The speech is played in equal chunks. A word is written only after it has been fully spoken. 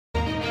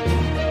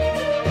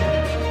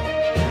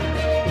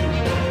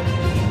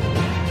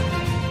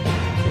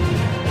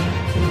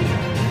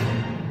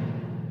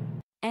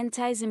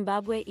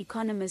Anti-Zimbabwe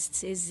economist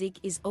says ZiG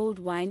is old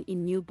wine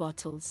in new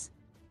bottles.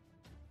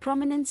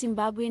 Prominent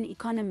Zimbabwean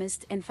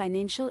economist and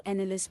financial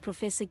analyst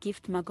Professor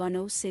Gift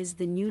Mugano says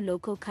the new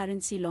local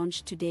currency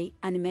launched today,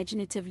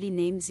 unimaginatively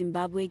named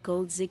Zimbabwe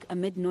Gold ZiG,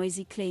 amid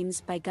noisy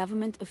claims by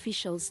government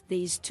officials there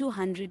is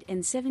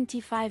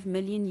 $275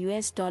 million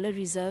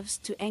reserves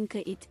to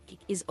anchor it,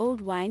 is old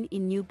wine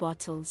in new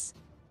bottles.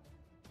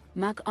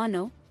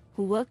 Mugano,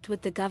 who worked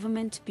with the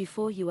government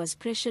before he was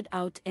pressured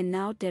out and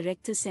now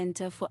Director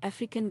Center for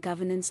African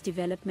Governance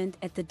Development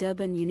at the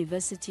Durban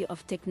University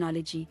of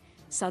Technology,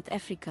 South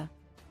Africa,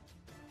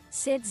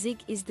 said ZiG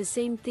is the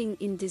same thing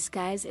in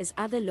disguise as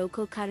other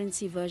local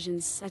currency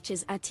versions such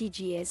as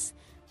RTGS,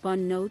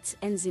 bond notes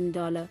and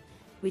Zimdollar,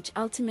 which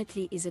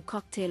ultimately is a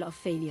cocktail of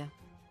failure.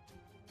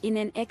 In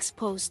an X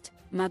post,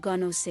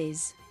 Mugano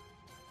says,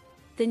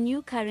 "The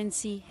new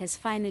currency has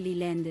finally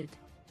landed.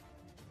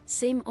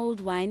 Same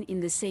old wine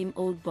in the same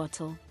old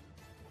bottle.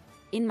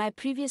 In my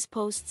previous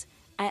posts,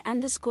 I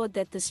underscored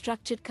that the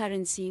structured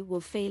currency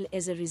will fail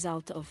as a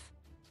result of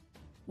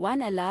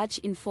 1. A large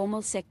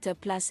informal sector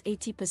plus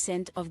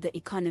 80% of the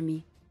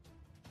economy.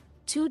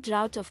 2.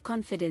 Drought of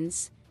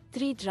confidence.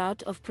 3.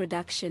 Drought of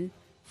production.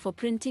 4.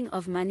 Printing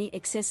of money.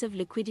 Excessive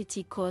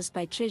liquidity caused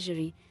by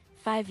treasury.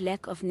 5.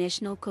 Lack of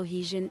national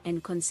cohesion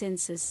and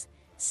consensus.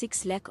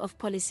 6. Lack of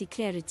policy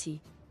clarity.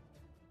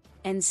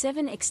 And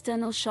 7.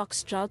 External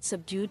shocks. Drought,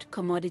 subdued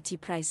commodity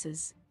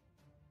prices."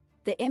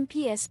 The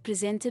MPS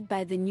presented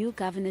by the new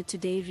governor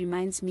today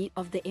reminds me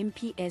of the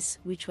MPS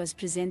which was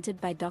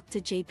presented by Dr.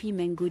 J.P.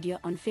 Mangudia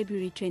on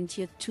February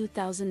 20,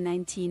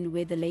 2019,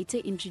 where the latter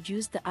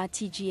introduced the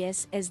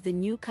RTGS as the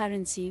new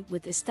currency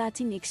with a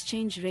starting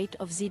exchange rate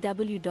of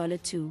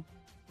 $2.5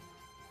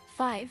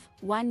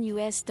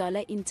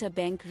 $1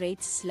 interbank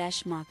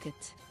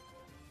rate/market.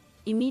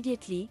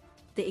 Immediately,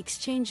 the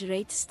exchange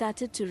rate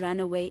started to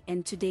run away,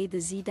 and today the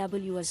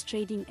ZW was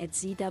trading at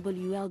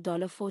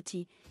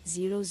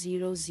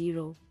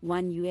 $40,000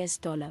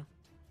 $1.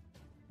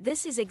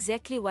 This is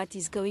exactly what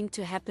is going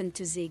to happen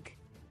to ZiG.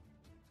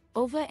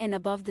 Over and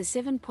above the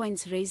 7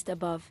 points raised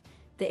above,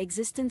 the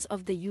existence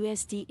of the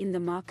USD in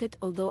the market,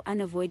 although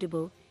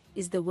unavoidable,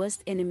 is the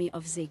worst enemy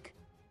of ZiG.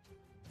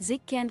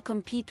 ZiG can't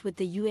compete with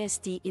the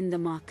USD in the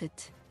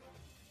market.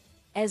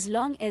 As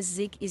long as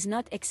ZiG is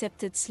not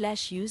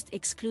accepted/used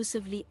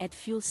exclusively at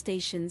fuel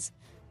stations,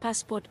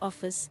 passport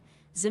office,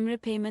 Zim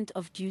repayment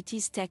of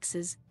duties,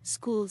 taxes,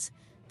 schools,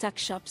 tuck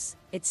shops,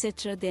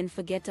 etc., then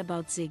forget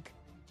about ZiG.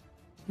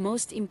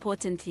 Most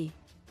importantly,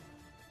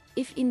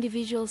 if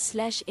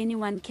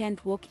individuals/anyone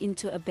can't walk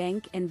into a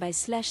bank and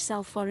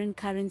buy/sell foreign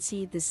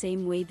currency the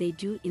same way they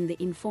do in the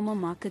informal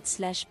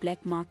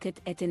market/black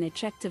market at an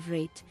attractive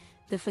rate,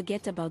 then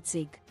forget about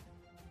ZiG.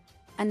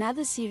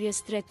 Another serious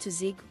threat to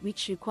ZiG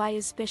which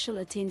requires special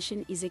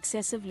attention is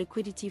excessive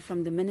liquidity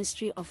from the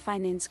Ministry of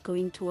Finance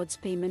going towards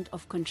payment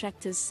of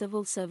contractors'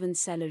 civil servants'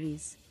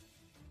 salaries.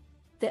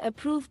 The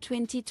approved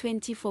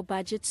 2024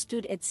 budget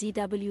stood at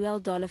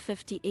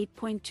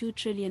 $58.2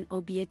 trillion,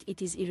 albeit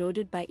it is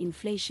eroded by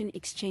inflation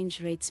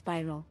exchange rate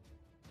spiral.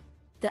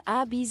 The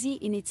RBZ,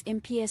 in its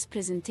MPS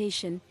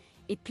presentation,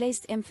 it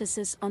placed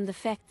emphasis on the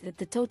fact that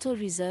the total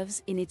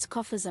reserves in its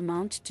coffers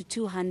amount to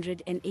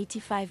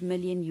 $285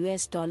 million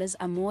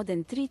are more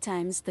than 3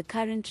 times the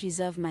current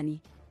reserve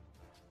money,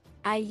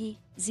 i.e.,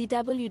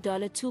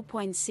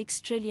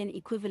 $2.6 trillion,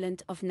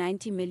 equivalent of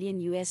 $90 million.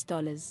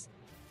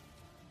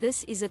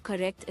 This is a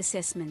correct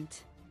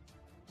assessment.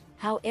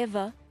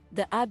 However,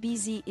 the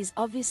RBZ is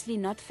obviously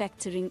not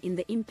factoring in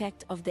the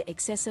impact of the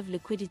excessive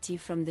liquidity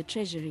from the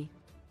Treasury.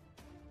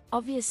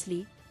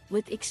 Obviously,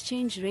 with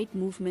exchange rate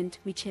movement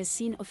which has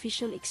seen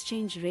official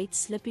exchange rates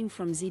slipping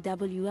from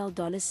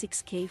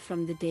 $6K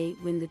from the day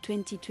when the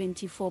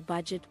 2024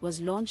 budget was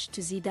launched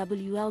to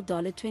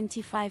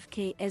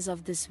 $25K as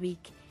of this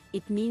week,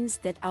 it means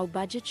that our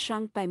budget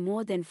shrunk by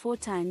more than 4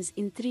 times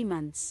in 3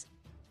 months.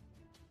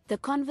 The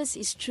converse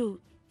is true.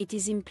 It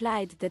is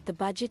implied that the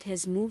budget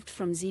has moved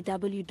from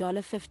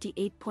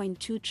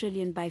 $58.2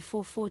 trillion by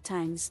 4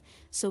 times,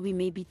 so we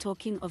may be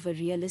talking of a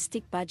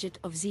realistic budget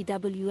of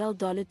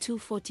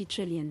 $240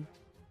 trillion.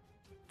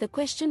 The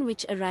question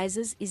which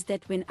arises is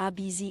that when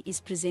RBZ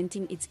is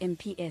presenting its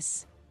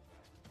MPS,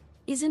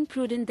 isn't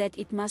prudent that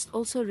it must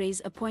also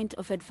raise a point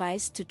of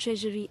advice to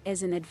Treasury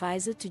as an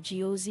advisor to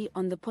GOZ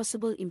on the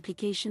possible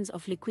implications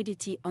of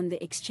liquidity on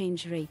the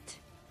exchange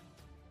rate?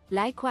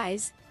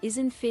 Likewise,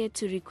 isn't fair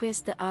to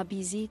request the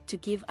RBZ to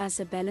give us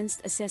a balanced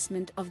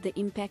assessment of the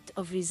impact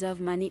of reserve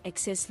money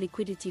excess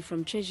liquidity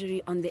from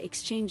Treasury on the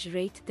exchange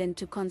rate than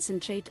to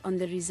concentrate on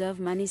the reserve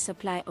money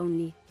supply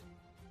only?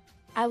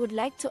 I would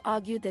like to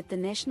argue that the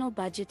national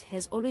budget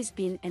has always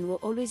been and will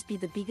always be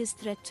the biggest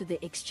threat to the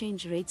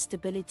exchange rate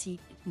stability,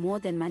 more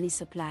than money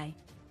supply.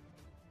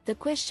 The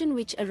question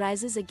which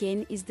arises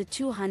again is the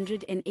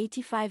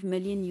 $285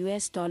 million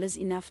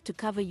enough to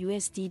cover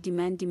USD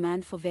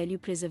demand for value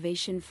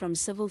preservation from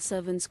civil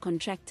servants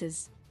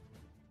contractors?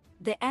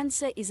 The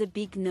answer is a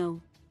big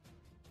no.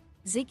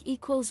 ZiG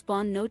equals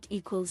bond note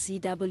equals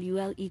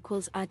ZWL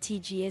equals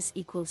RTGS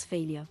equals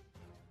failure.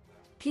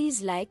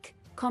 Please like,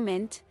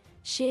 comment,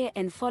 share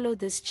and follow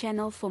this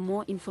channel for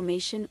more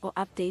information or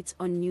updates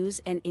on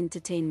news and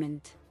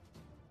entertainment.